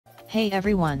Hey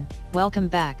everyone, welcome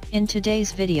back. In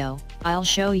today's video, I'll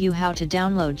show you how to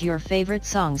download your favorite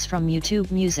songs from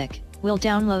YouTube Music. We'll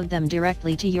download them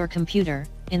directly to your computer,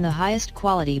 in the highest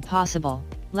quality possible.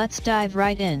 Let's dive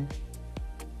right in.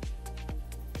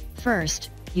 First,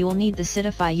 you'll need the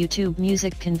Sidify YouTube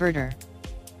Music Converter.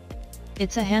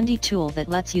 It's a handy tool that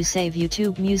lets you save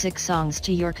YouTube Music songs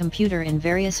to your computer in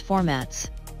various formats.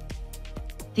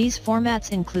 These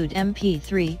formats include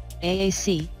MP3,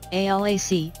 AAC,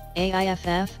 ALAC,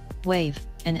 AIFF, WAV,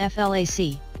 and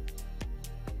FLAC.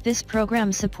 This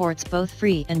program supports both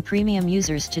free and premium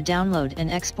users to download and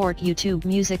export YouTube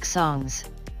Music songs.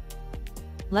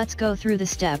 Let's go through the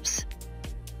steps.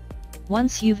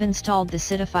 Once you've installed the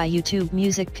Sidify YouTube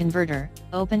Music Converter,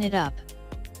 open it up.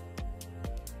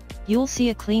 You'll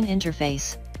see a clean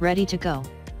interface, ready to go.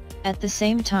 At the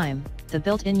same time, the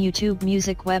built-in YouTube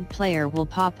Music web player will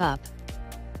pop up.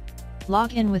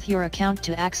 Log in with your account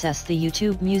to access the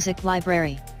YouTube Music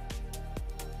library.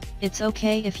 It's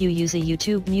okay if you use a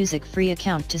YouTube Music free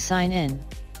account to sign in.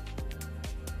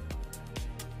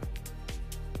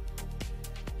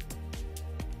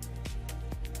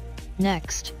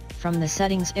 Next, from the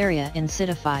settings area in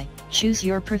Sidify, choose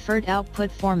your preferred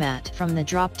output format from the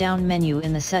drop-down menu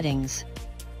in the settings.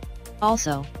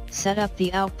 Also, set up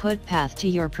the output path to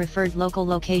your preferred local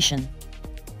location.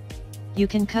 You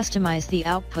can customize the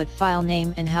output file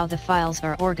name and how the files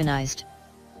are organized.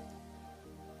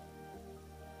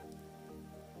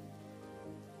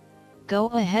 Go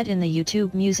ahead in the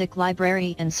YouTube Music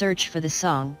library and search for the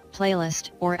song,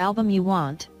 playlist, or album you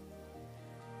want.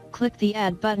 Click the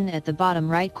Add button at the bottom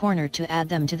right corner to add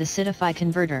them to the Sidify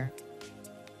converter.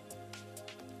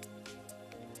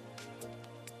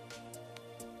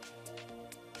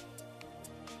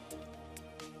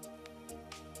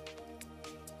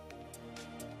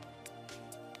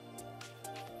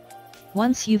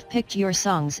 Once you've picked your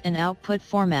songs and output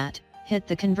format, hit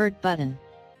the Convert button.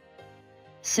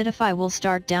 Sidify will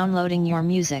start downloading your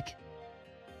music.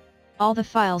 All the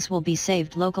files will be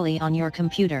saved locally on your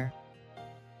computer.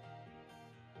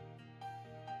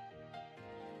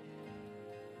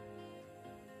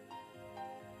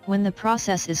 When the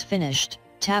process is finished,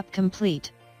 tap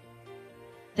Complete.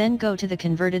 Then go to the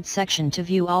Converted section to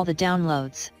view all the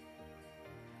downloads.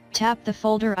 Tap the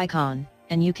folder icon,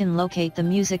 and you can locate the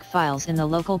music files in the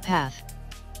local path.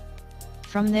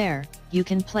 From there, you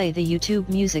can play the YouTube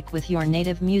Music with your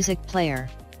native music player.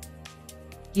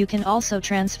 You can also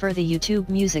transfer the YouTube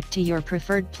Music to your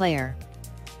preferred player.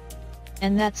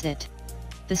 And that's it.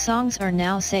 The songs are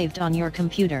now saved on your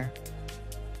computer.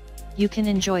 You can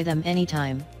enjoy them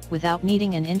anytime, without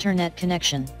needing an internet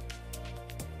connection.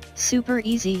 Super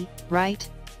easy, right?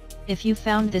 If you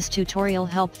found this tutorial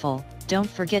helpful, don't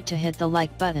forget to hit the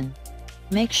like button.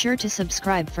 Make sure to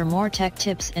subscribe for more tech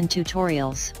tips and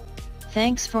tutorials.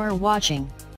 Thanks for watching.